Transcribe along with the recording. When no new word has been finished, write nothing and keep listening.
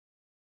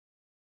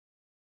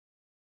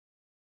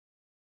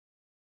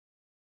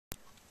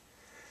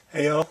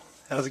Hey y'all,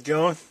 how's it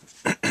going?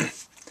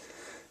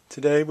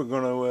 Today we're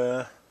going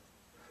to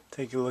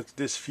take a look at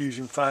this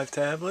Fusion5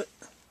 tablet.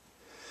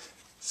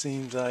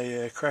 Seems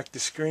I cracked the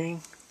screen.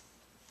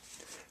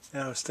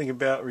 Now I was thinking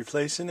about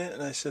replacing it,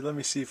 and I said let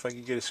me see if I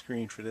can get a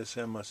screen for this,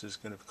 how much it's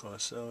going to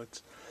cost. So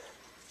it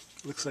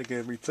looks like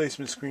a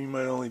replacement screen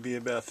might only be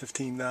about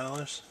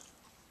 $15.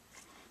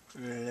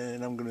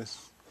 And I'm going to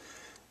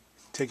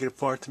take it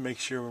apart to make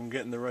sure I'm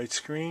getting the right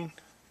screen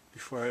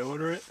before I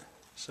order it.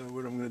 So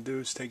what I'm going to do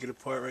is take it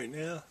apart right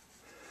now,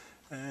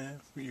 and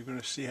you're going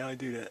to see how I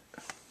do that.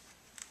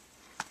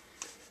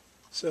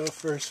 So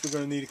first we're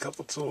going to need a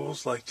couple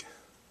tools like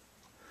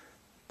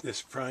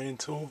this prying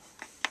tool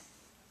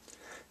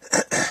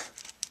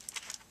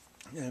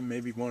and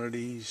maybe one of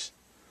these,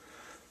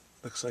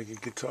 looks like a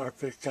guitar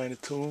pick kind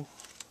of tool.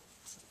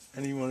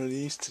 Any one of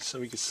these so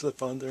we can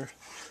slip under.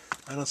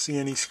 I don't see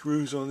any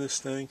screws on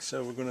this thing,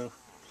 so we're going to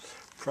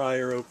pry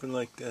her open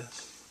like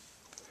this.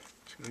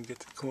 Just going to get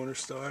the corner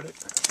started.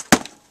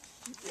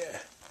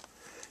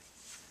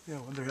 Yeah,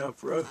 I wonder how it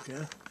broke,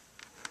 huh?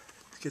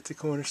 Let's get the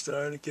corner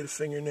started, get a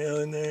fingernail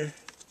in there.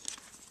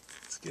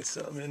 Let's get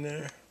something in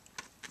there.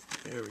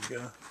 There we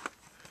go.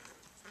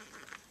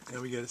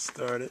 Now we got to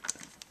start it.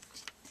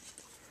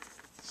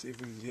 See if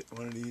we can get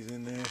one of these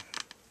in there.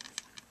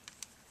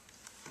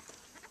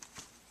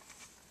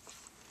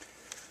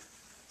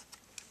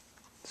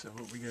 So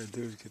what we got to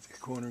do is get the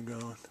corner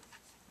going.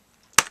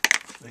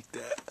 Like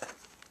that.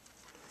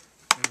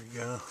 There we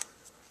go.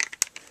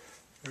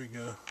 There we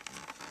go.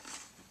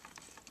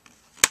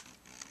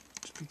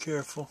 Just be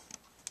careful.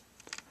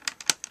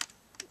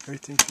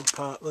 Everything should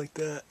pop like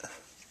that.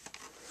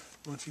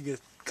 Once you get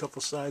a couple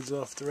sides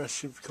off, the rest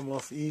should come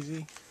off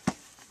easy.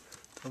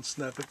 Don't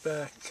snap it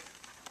back.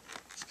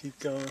 Just keep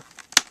going.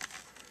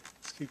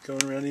 Just keep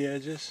going around the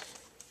edges.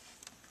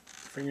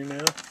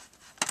 Fingernail.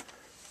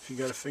 If you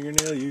got a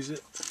fingernail, use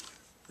it.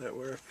 That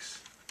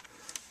works.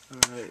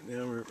 Alright,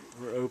 now we're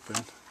open.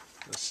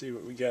 Let's see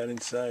what we got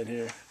inside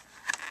here.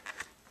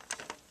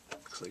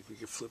 Looks like we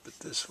can flip it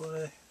this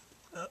way.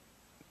 Oh,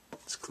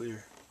 it's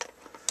clear.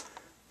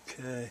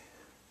 Okay.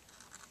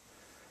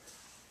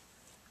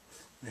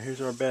 Now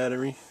here's our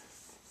battery.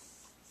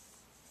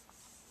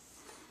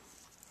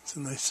 It's a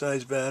nice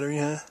size battery,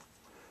 huh?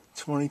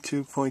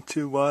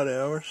 22.2 watt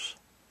hours,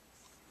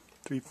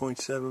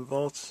 3.7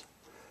 volts,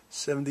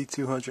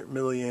 7,200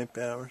 milliamp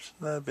hours.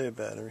 Not a bad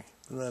battery,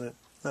 not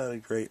a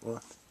great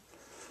one.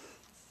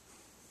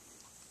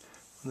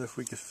 Wonder if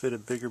we could fit a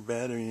bigger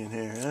battery in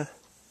here, huh?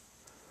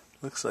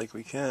 Looks like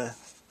we can.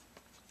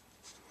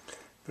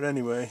 But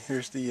anyway,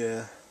 here's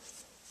the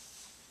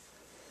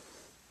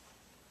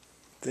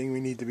thing we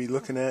need to be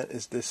looking at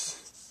is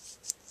this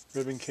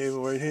ribbon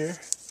cable right here.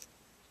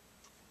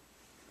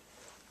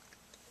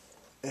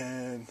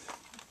 And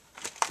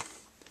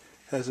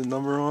has a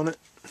number on it.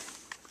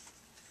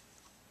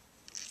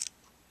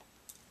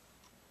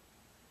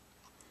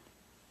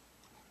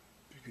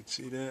 You can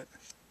see that.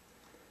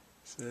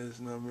 It says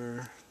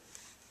number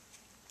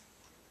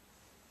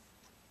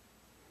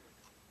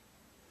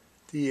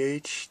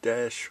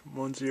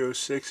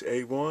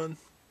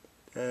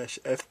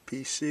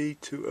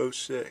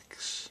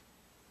DH-106A1-FPC206.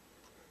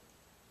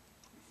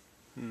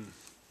 So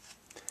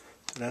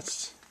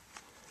that's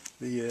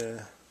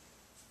the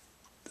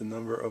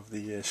number of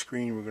the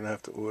screen we're going to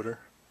have to order.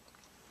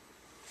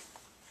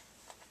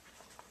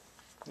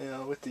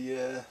 Now with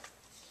the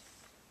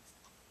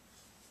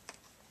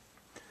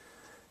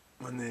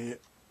when the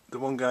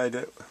one guy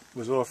that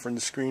was offering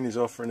the screen is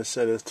offering a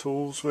set of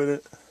tools with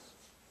it.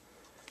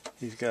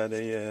 He's got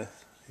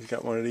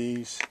one of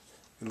these.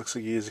 It looks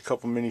like he has a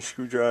couple mini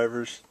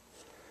screwdrivers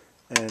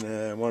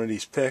and one of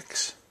these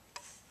picks.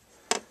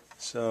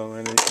 So,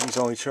 and he's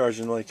only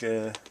charging like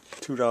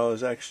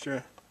 $2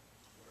 extra.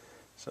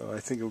 So I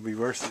think it would be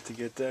worth it to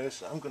get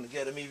those. I'm going to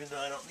get them even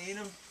though I don't need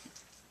them.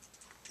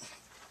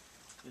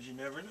 Because you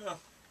never know.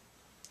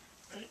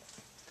 Right.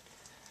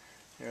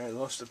 Here, I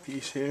lost a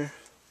piece here.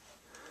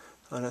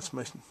 Oh, that's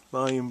my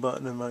volume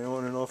button and my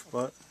on and off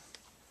button.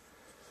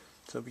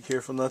 So be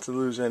careful not to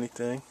lose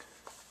anything.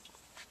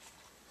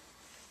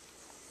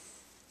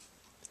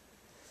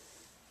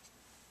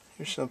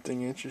 Here's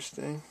something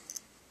interesting.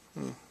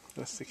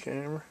 That's the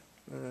camera.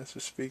 That's a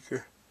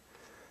speaker.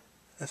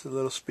 That's a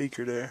little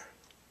speaker there.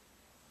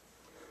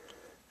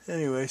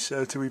 Anyway,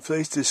 so to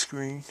replace this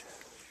screen,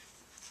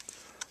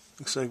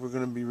 looks like we're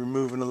going to be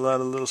removing a lot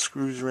of little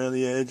screws around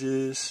the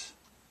edges.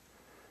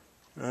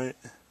 Right?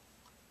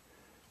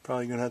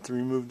 Probably going to have to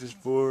remove this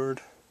board.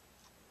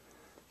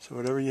 So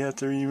whatever you have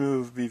to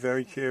remove, be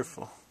very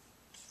careful.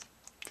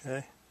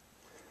 Okay?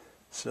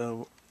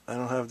 So I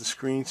don't have the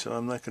screen, so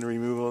I'm not going to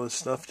remove all this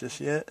stuff just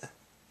yet.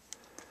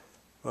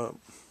 But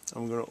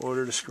I'm going to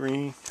order the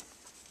screen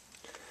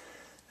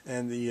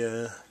and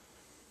the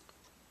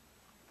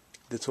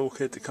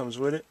toolkit that comes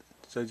with it.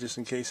 So just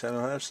in case I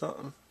don't have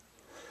something.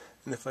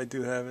 And if I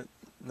do have it,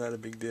 not a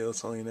big deal.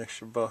 It's only an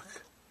extra $1.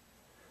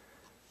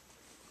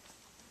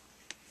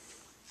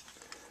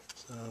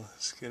 So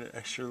let's get an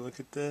extra look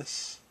at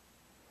this.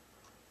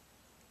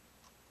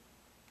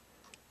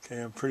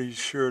 Okay, I'm pretty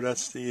sure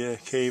that's the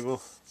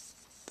cable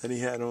that he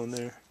had on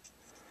there.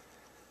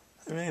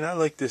 I mean, I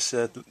like this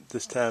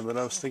this tablet.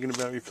 I was thinking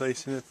about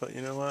replacing it, but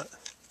you know what?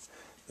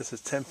 This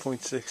is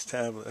 10.6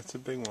 tablet. That's a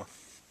big one.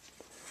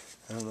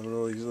 I don't know what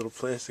all these little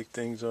plastic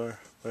things are,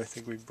 but I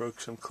think we broke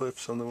some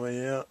clips on the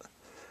way out.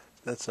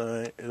 That's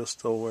alright. It'll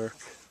still work.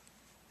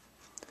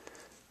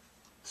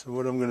 So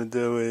what I'm going to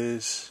do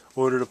is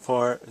order the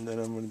part, and then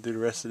I'm going to do the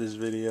rest of this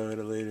video at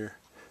a later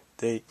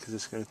date, because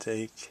it's going to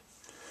take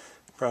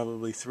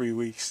probably 3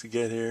 weeks to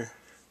get here.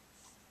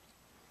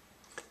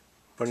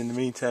 But in the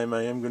meantime,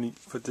 I am going to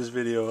put this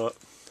video up,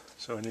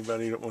 so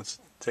anybody that wants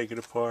to take it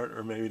apart,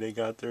 or maybe they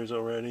got theirs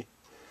already,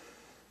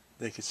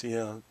 they can see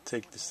how to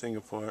take this thing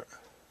apart.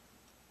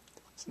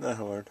 It's not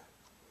hard.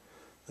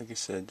 Like I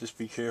said, just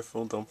be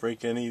careful. Don't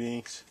break any of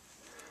these.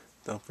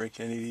 Don't break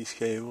any of these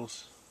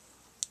cables.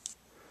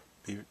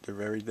 They're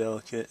very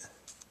delicate.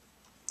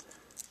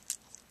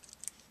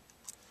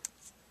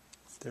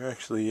 They're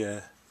actually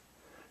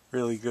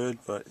really good,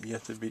 but you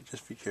have to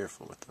just be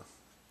careful with them.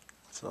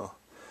 So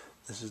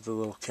this is the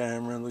little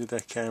camera. Look at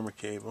that camera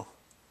cable.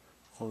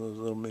 All those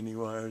little mini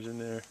wires in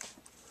there.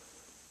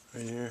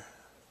 Right here.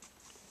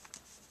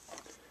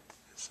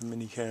 It's a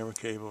mini camera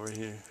cable right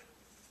here.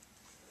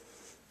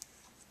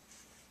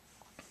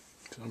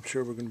 So I'm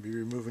sure we're going to be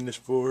removing this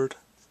board.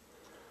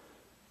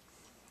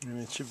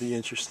 And it should be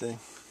interesting.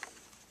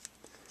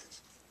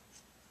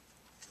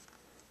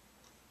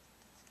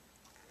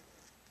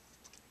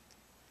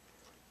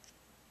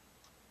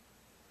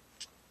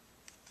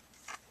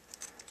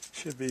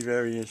 Should be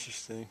very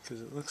interesting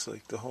because it looks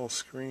like the whole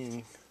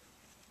screen.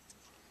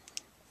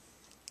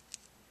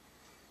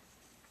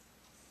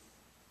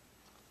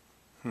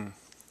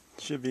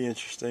 Should be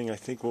interesting. I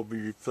think we'll be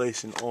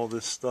replacing all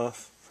this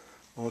stuff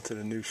onto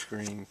the new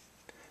screen.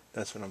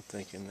 That's what I'm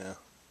thinking now.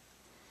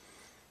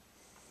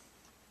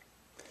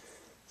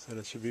 So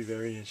that should be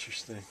very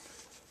interesting.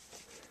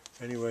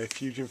 Anyway,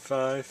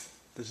 Fusion5,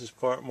 this is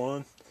part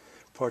 1.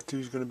 Part 2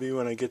 is going to be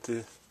when I get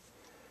the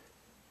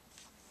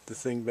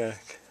thing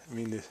back. I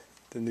mean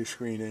the new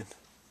screen in. In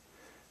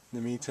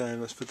the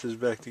meantime, let's put this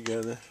back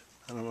together.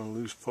 I don't want to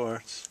lose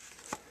parts.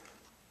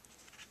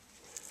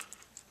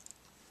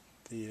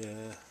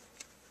 Yeah,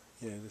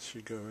 this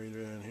should go right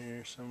around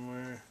here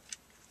somewhere.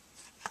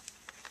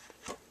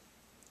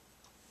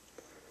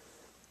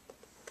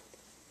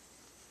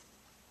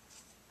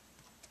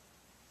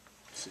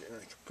 Let's see, I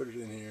can put it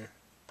in here.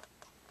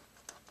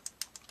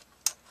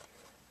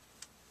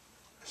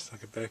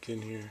 Stuck it back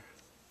in here.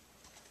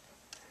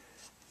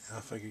 Now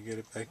if I could get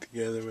it back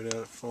together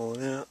without it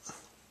falling out.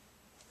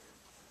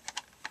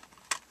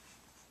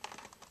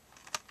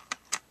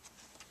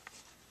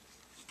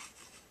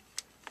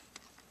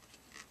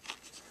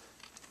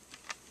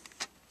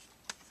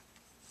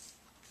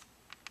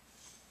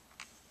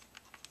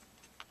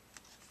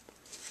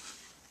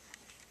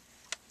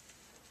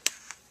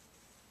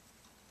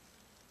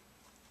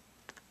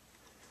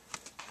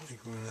 I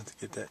think we're going to have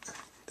to get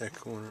that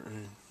corner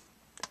in.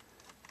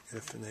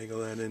 Gotta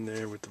finagle that in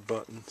there with the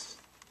buttons.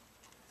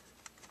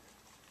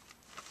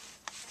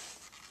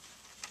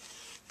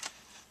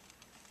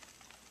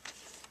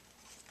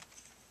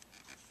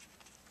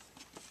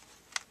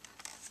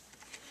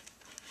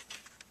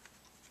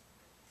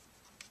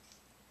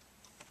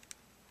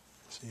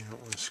 So you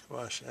don't want to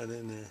squash that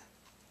in there.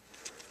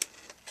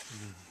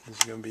 This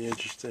is going to be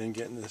interesting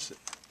getting this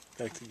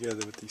back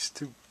together with these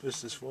two,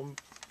 just this one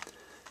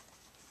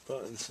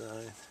button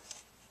side.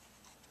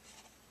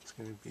 It's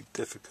going to be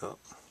difficult.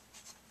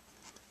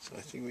 So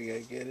I think we got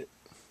to get it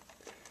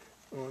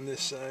on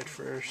this side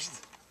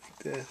first, like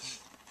this.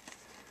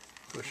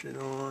 Push it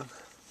on.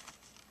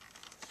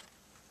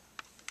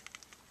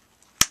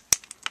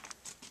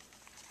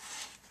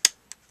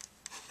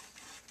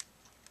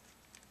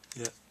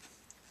 Yep.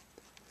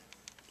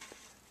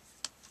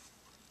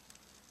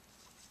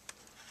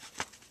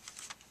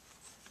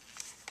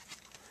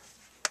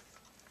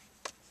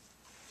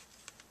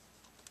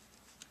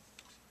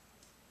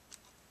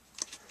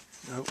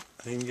 Nope,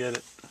 I didn't get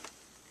it.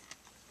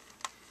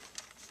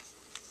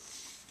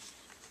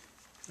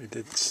 We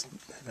did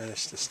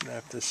manage to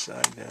snap this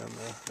side down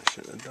though. I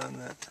should have done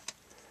that.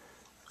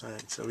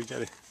 Alright, so we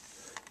gotta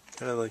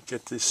like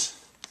get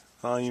this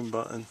volume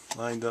button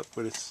lined up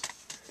with its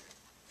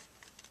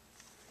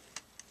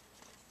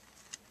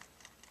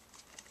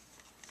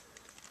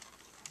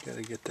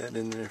gotta get that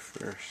in there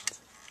first.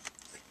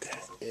 Like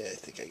that. Yeah, I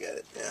think I got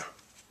it now.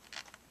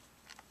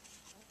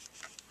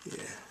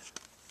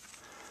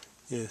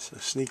 Yeah, so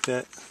sneak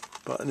that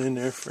button in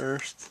there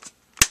first.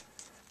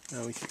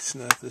 Now we can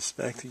snap this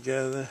back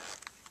together.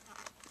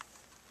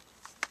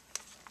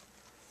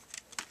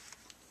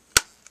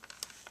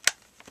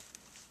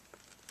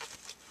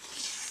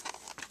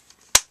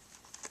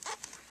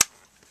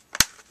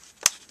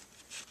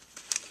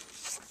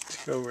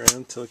 Just go around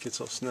until it gets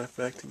all snapped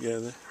back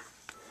together.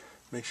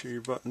 Make sure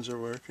your buttons are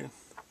working.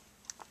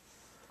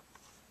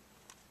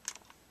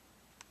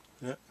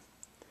 Yep,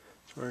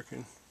 it's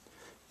working.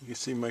 You can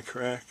see my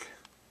crack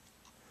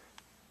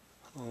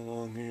all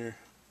along here.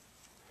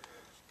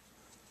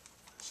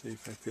 See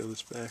if I peel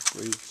this back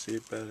where you can see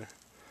it better.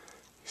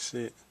 You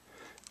see it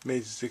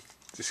made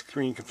the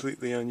screen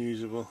completely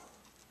unusable.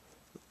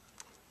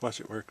 Watch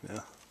it work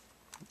now.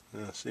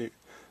 Now see,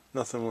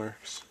 nothing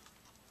works.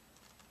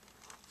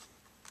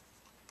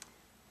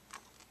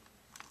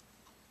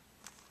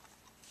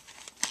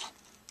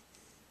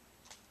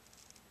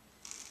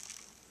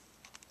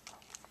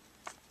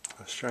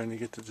 I was trying to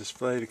get the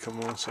display to come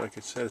on so I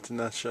could set it to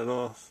not shut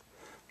off.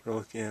 But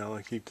look, yeah, all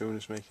I keep doing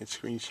is making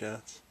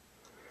screenshots.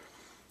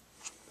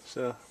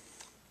 So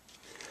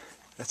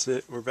that's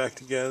it. We're back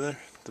together.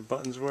 The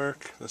buttons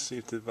work. Let's see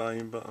if the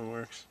volume button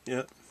works.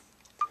 Yep,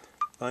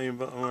 volume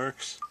button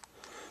works.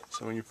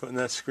 So when you're putting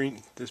that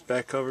screen, this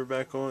back cover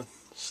back on,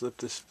 slip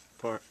this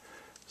part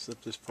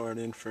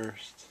in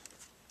first,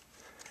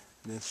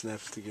 and then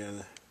snap it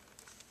together.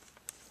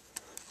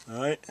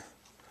 All right,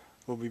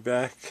 we'll be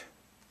back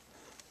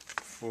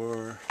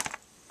for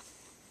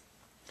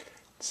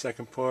the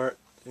second part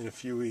in a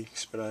few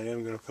weeks, but I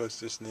am going to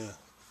post this now.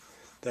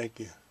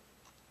 Thank you.